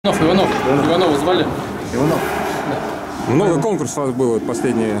Иванова звали? Иванов. Да. Много конкурсов у вас было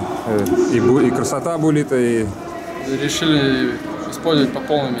последние, и красота булита, и... Решили использовать по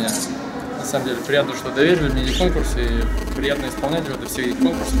полной меня. На самом деле приятно, что доверили мне эти конкурсы, и приятно исполнять вот все эти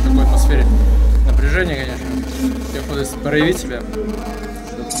конкурсы в такой атмосфере. Напряжение, конечно, приходится проявить себя,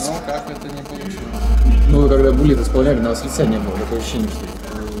 но как это не получилось. Ну, когда булит исполняли, на вас лица не было, такое ощущение, что...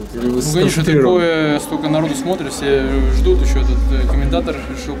 Ну, конечно, такое, столько народу смотрит, все ждут, еще этот комментатор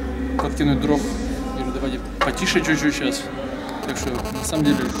решил подкинуть дров, говорит, давайте потише чуть-чуть сейчас. Так что, на самом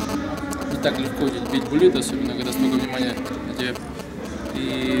деле, не так легко бить булит, особенно когда столько внимания на тебе,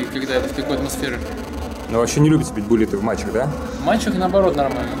 и когда это в такой атмосфере. Но вообще не любите бить булиты в матчах, да? В матчах, наоборот,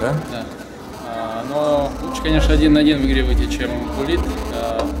 нормально. Да? Да. Но лучше, конечно, 1 на 1 в игре выйти, чем булит,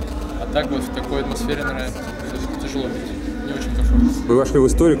 а так вот в такой атмосфере, наверное, все-таки тяжело бить. Не очень комфортно. Вы вошли в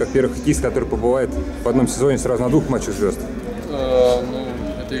историю как первый хоккеист, который побывает в одном сезоне сразу на 2 матчах звезд. Ну,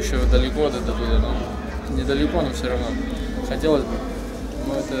 это еще далеко до туда, но недалеко, но все равно хотелось бы.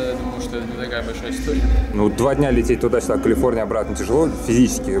 Но это, думаю, что это не такая большая история. Ну, 2 дня лететь туда-сюда, Калифорния обратно тяжело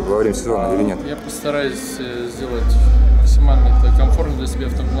физически во время сезона или нет? Я постараюсь сделать максимально это комфортно для себя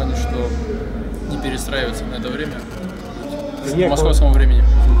в том плане, что не перестраиваться на это время по московскому времени.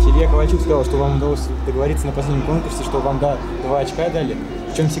 Илья Ковальчук сказал, что вам удалось договориться на последнем конкурсе, что вам 2 очка дали.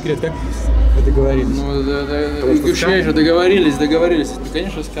 В чем секрет? Как вы договорились? Ну, же договорились.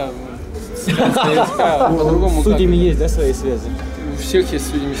 Конечно, по-другому. С судьями есть, да, свои связи? У всех есть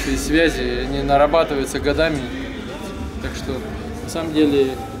с судьями свои связи, они нарабатываются годами. Так что, на самом деле,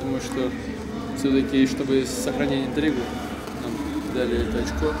 я думаю, что все-таки, чтобы сохранить интригу, нам дали это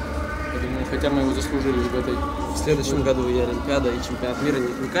очко. Я думаю, хотя мы его заслужили в этой. В следующем году и Олимпиада, и чемпионат мира.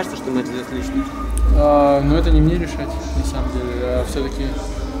 Не кажется, что мы отведет лично? Но это не мне решать, на самом деле. А все-таки,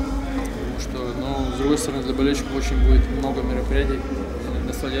 с другой стороны, для болельщиков очень будет много мероприятий,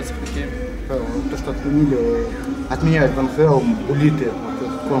 насладиться хоккеем. То, что отменяют в НХЛ булиты,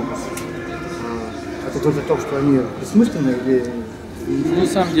 конкурс, это тоже то, что они бессмысленны или... Ну, на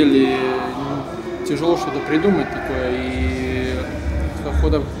самом деле, тяжело что-то придумать такое, и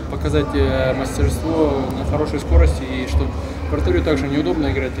хода показать мастерство на хорошей скорости, и что вратарю также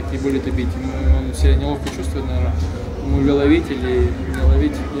неудобно играть, такие булиты бить. Он себя неловко чувствует, наверное, ему или ловить, или не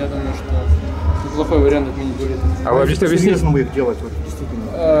ловить. Я думаю, что неплохой вариант отменить булиты. А вы серьезно их делать, вот,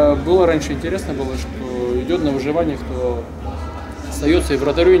 действительно? Было раньше интересно, что идет на выживание, кто остается, и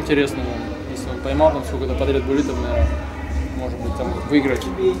вратарю интересно, если он поймал там сколько-то подряд булитов, наверное, может быть, там выиграть,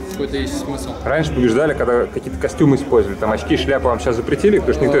 какой-то есть смысл. Раньше побеждали, когда какие-то костюмы использовали, там очки, шляпы вам сейчас запретили,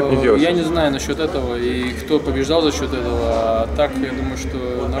 потому что никто это не делает. Я не знаю насчет этого, и кто побеждал за счет этого, а так, я думаю,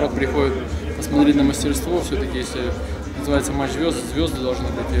 что народ приходит посмотреть на мастерство, все-таки, если называется матч звезд, звезды должны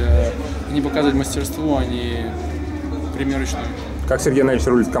быть, не показывать мастерство, а не примерочную. Как Сергей Иванович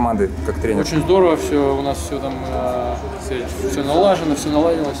рулит командой, как тренер? Очень здорово, все, у нас все там, все налажено, все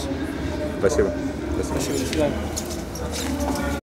наладилось. Спасибо. Спасибо, до свидания.